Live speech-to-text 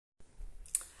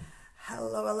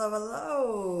Hello, hello,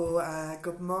 hello.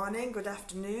 Good morning, good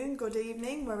afternoon, good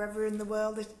evening, wherever in the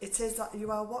world it is that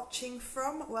you are watching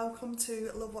from. Welcome to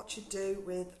Love What You Do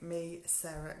with me,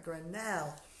 Sarah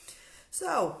Grinnell.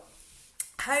 So,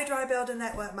 how do I build a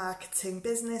network marketing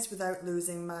business without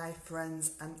losing my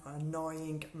friends and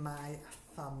annoying my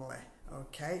family?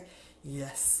 Okay,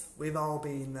 yes, we've all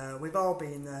been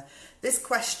there. This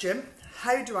question,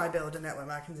 how do I build a network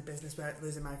marketing business without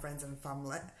losing my friends and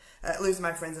family,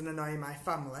 annoying my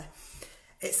family?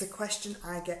 It's a question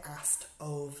I get asked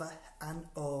over and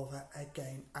over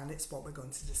again, and it's what we're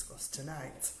going to discuss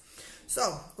tonight.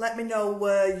 So let me know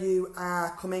where you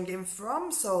are coming in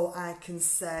from so I can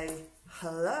say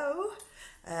hello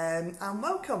and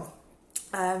welcome.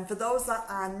 For those that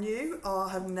are new or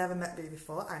have never met me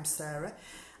before, I'm Sarah,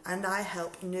 and I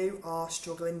help new or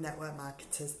struggling network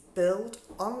marketers build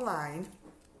online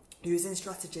using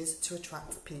strategies to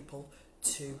attract people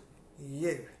to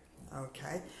you.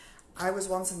 Okay, I was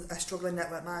once a struggling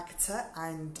network marketer,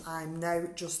 and I'm now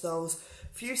just those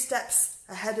few steps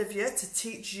ahead of you to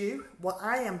teach you what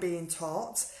I am being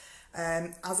taught,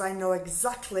 as I know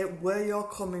exactly where you're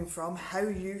coming from, how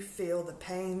you feel, the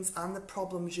pains and the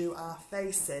problems you are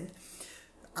facing,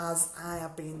 as I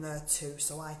have been there too,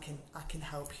 so I can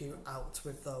help you out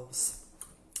with those.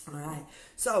 Alright,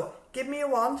 so give me a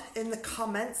 1 in the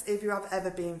comments if you have ever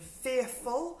been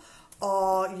fearful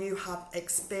or you have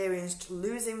experienced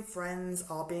losing friends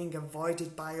or being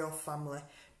avoided by your family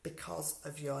because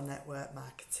of your network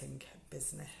marketing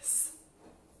business.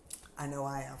 I know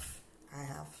I have,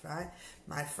 right?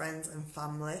 My friends and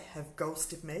family have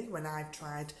ghosted me when I've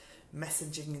tried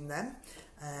messaging them.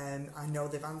 I know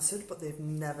they've answered, but they've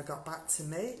never got back to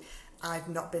me. I've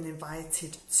not been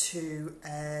invited to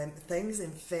things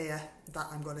in fear that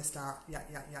I'm going to start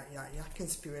and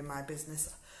spewing my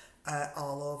business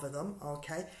all over them.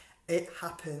 Okay, it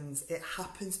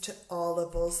happens to all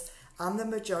of us, and the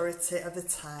majority of the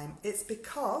time it's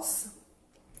because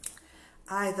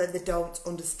either they don't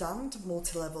understand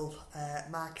multi-level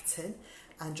marketing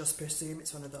and just presume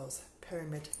it's one of those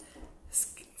pyramid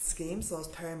schemes, those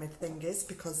pyramid thingies,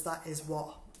 because that is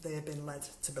what they have been led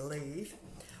to believe,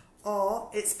 or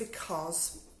it's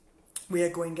because we are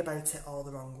going about it all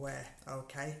the wrong way.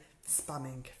 Okay,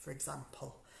 spamming, for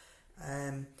example.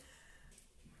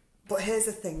 But here's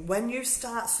the thing, when you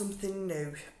start something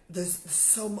new, there's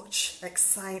so much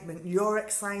excitement. You're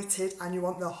excited and you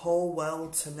want the whole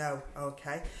world to know,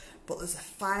 okay? But there's a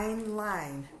fine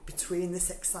line between this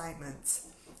excitement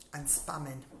and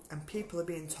spamming, and people are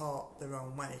being taught the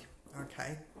wrong way,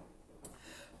 okay?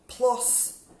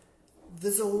 Plus,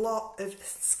 there's a lot of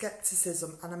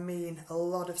skepticism, and I mean a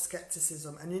lot of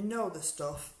skepticism, and you know the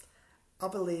stuff. I'll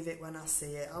believe it when I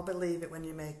see it. I'll believe it when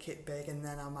you make it big, and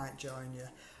then I might join you.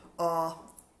 Or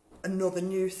another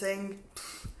new thing,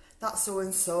 that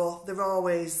so-and-so, they've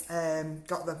always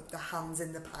got the hands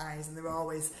in the pies, and they're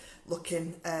always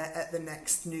looking at the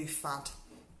next new fad,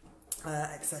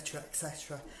 etc,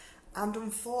 etc. And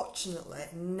unfortunately,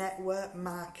 network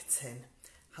marketing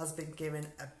has been given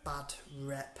a bad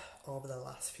rep over the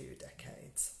last few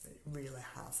decades. It really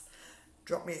has.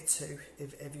 Drop me a 2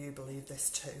 if you believe this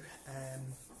too.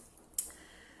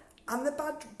 And the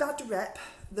bad rep,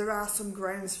 there are some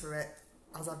grounds for it,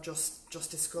 as I've just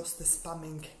discussed, the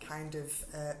spamming kind of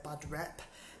bad rep,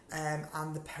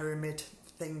 and the pyramid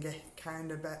thingy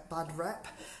kind of bad rep,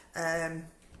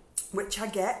 which I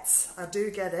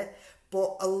do get it,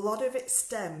 but a lot of it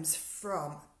stems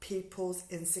from people's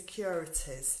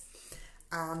insecurities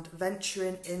and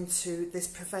venturing into this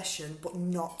profession but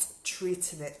not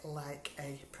treating it like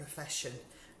a profession,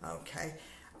 okay?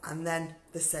 And then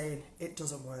they're saying, it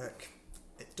doesn't work.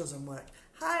 It doesn't work.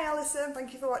 Hi Alison,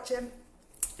 thank you for watching.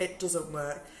 It doesn't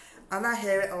work. And I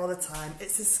hear it all the time.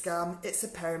 It's a scam, it's a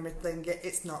pyramid thing,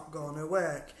 it's not going to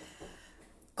work.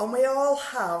 And we all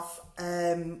have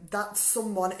that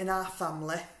someone in our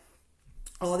family,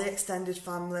 or the extended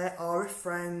family, or a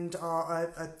friend, or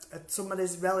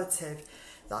somebody's relative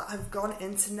that have gone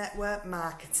into network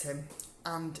marketing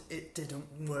and it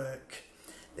didn't work.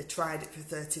 They tried it for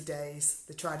 30 days,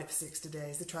 they tried it for 60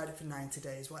 days, they tried it for 90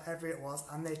 days, whatever it was,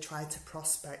 and they tried to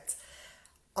prospect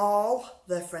all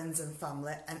their friends and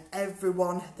family and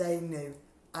everyone they knew,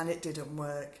 and it didn't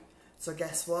work. So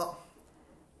guess what?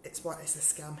 It's a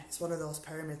scam. It's one of those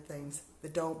pyramid things. They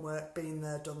don't work. Been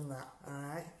there, done that.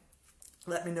 Alright?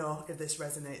 Let me know if this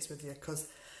resonates with you, because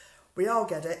we all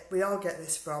get it. We all get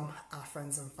this from our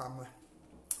friends and family.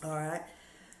 Alright?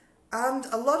 And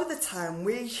a lot of the time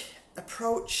we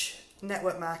approach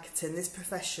network marketing, this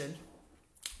profession,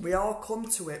 we all come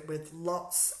to it with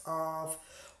lots of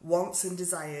wants and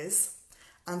desires,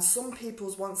 And some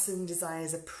people's wants and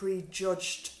desires are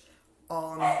prejudged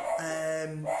on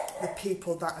the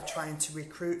people that are trying to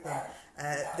recruit them.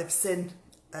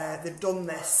 They've done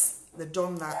this, they've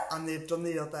done that, and they've done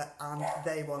the other, and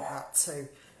they want that too.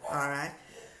 All right.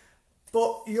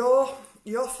 But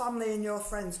your family and your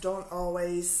friends don't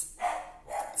always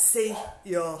see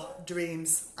your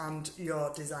dreams and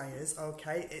your desires,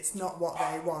 okay? It's not what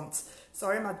they want.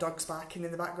 Sorry, my dog's barking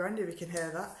in the background, if you can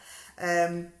hear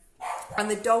that. And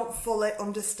they don't fully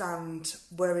understand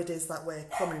where it is that we're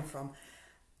coming from.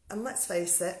 And let's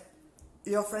face it,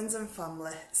 your friends and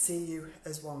family see you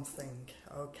as one thing,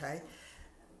 okay?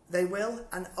 They will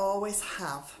and always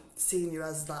have seen you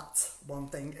as that one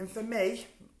thing. And for me,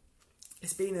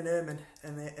 it's being an airman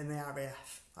in the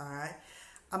RAF, alright?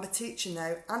 I'm a teacher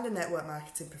now and a network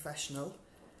marketing professional,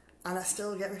 and I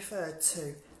still get referred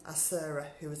to as Sarah,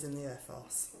 who was in the Air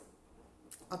Force.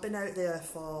 I've been out of the Air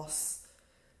Force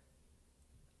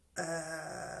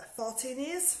 14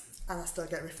 years, and I still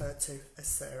get referred to as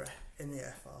Sarah in the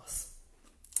Air Force.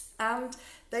 And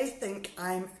they think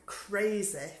I'm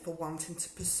crazy for wanting to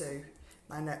pursue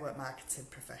my network marketing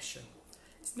profession.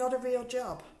 It's not a real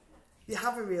job. You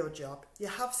have a real job, you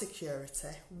have security.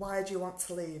 Why do you want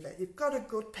to leave it? You've got a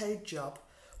good paid job.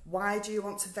 Why do you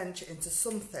want to venture into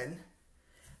something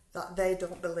that they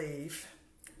don't believe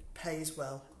pays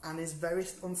well and is very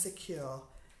unsecure,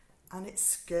 and it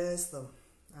scares them,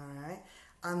 all right?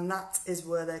 And that is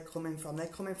where they're coming from. They're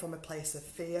coming from a place of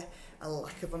fear, a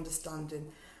lack of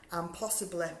understanding, and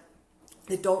possibly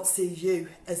they don't see you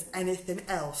as anything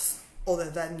else other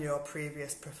than your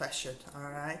previous profession, all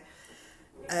right?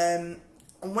 And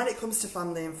when it comes to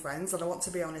family and friends, and I want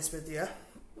to be honest with you,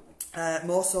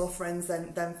 more so friends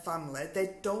than family,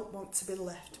 they don't want to be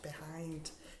left behind.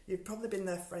 You've probably been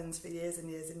their friends for years and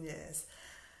years and years.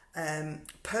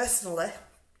 Personally,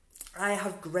 I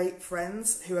have great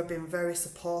friends who have been very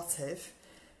supportive,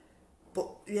 but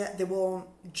yet they won't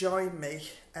join me.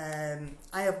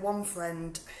 I have one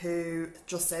friend who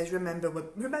just says, remember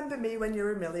me when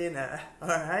you're a millionaire, all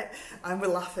right? And we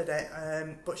laugh at it,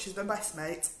 but she's my best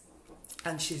mate,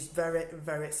 and she's very,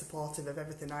 very supportive of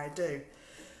everything I do.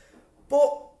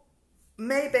 But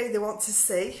maybe they want to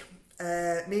see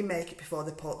me make it before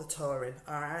they put the tour in,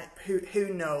 all right?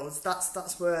 Who knows?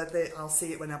 That's where I'll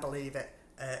see it when I believe it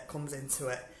comes into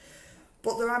it.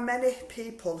 But there are many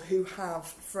people who have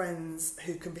friends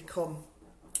who can become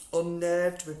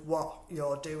unnerved with what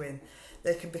you're doing.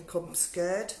 They can become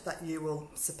scared that you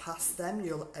will surpass them,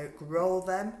 you'll outgrow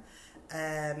them,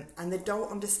 and they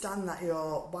don't understand that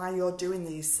why you're doing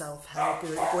these self-help,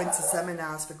 you're going to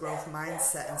seminars for growth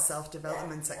mindset and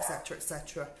self-development, etc.,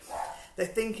 etc. They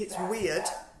think it's weird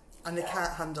and they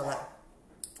can't handle it,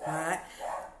 all right?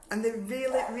 And they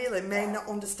really, really may not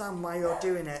understand why you're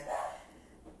doing it.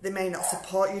 They may not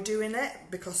support you doing it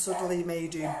because suddenly you may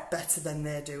do better than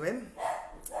they're doing.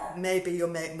 Maybe you'll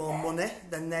make more money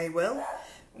than they will.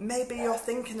 Maybe you're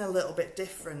thinking a little bit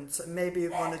different. Maybe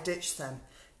you want to ditch them.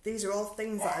 These are all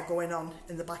things that are going on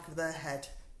in the back of their head,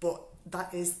 but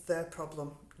that is their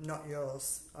problem, not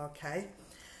yours, okay?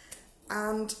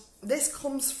 And this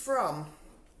comes from,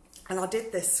 and I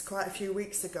did this quite a few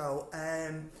weeks ago,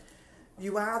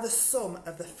 you are the sum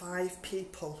of the 5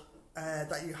 people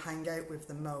that you hang out with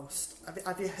the most.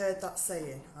 Have you heard that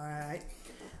saying? All right.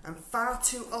 And far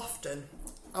too often,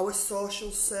 our social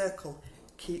circle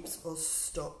keeps us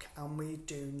stuck and we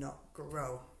do not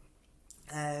grow.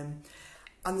 And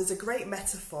there's a great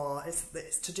metaphor.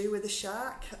 It's to do with a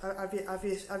shark. Have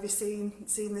you seen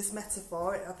this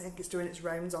metaphor? I think it's doing its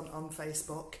rounds on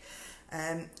Facebook.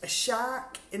 A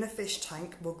shark in a fish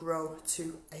tank will grow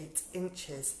to 8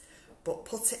 inches. But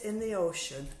put it in the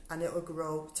ocean and it will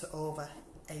grow to over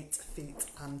 8 feet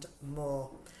and more.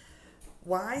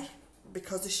 Why?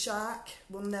 Because a shark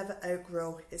will never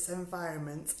outgrow its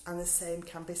environment, and the same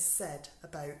can be said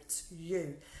about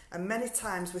you. And many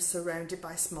times we're surrounded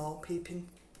by small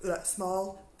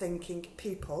thinking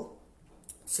people,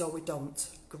 so we don't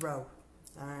grow.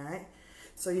 All right?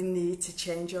 So you need to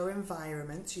change your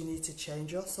environment, you need to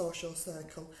change your social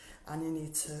circle, and you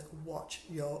need to watch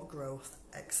your growth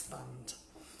expand.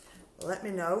 Let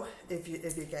me know if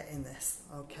you're getting this,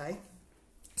 okay?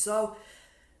 So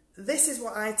this is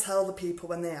what I tell the people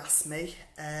when they ask me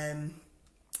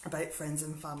about friends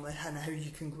and family and how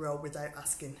you can grow without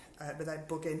asking, without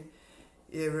bugging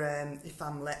your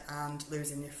family and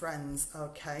losing your friends,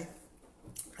 okay?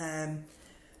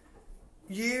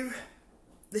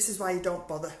 This is why you don't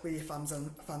bother with your friends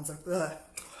and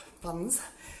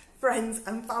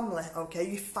family, okay?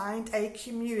 You find a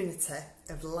community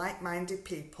of like-minded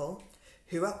people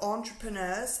who are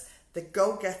entrepreneurs, they're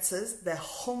go-getters, they're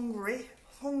hungry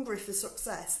hungry for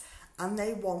success and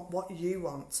they want what you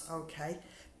want, okay?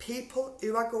 People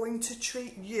who are going to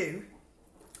treat you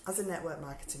as a network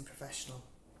marketing professional,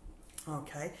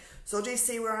 okay? So do you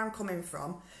see where I'm coming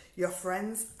from? Your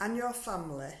friends and your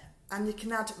family, and you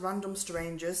can add random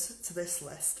strangers to this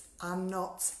list, are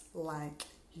not like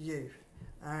you,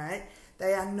 all right?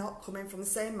 They are not coming from the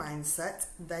same mindset.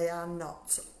 They are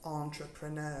not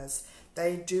entrepreneurs.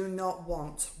 They do not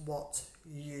want what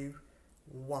you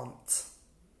want,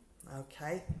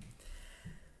 okay?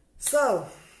 So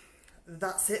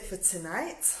that's it for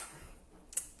tonight.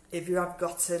 If you have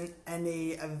gotten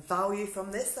any value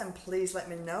from this, then please let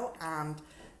me know and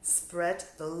spread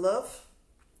the love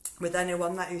with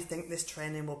anyone that you think this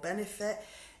training will benefit.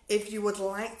 If you would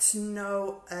like to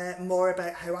know more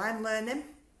about how I'm learning,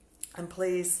 and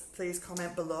please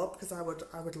comment below, because I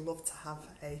would love to have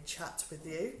a chat with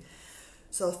you.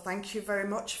 So thank you very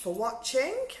much for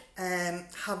watching.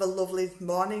 Have a lovely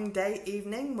morning, day,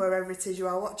 evening, wherever it is you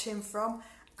are watching from,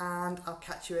 and I'll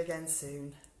catch you again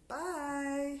soon. Bye.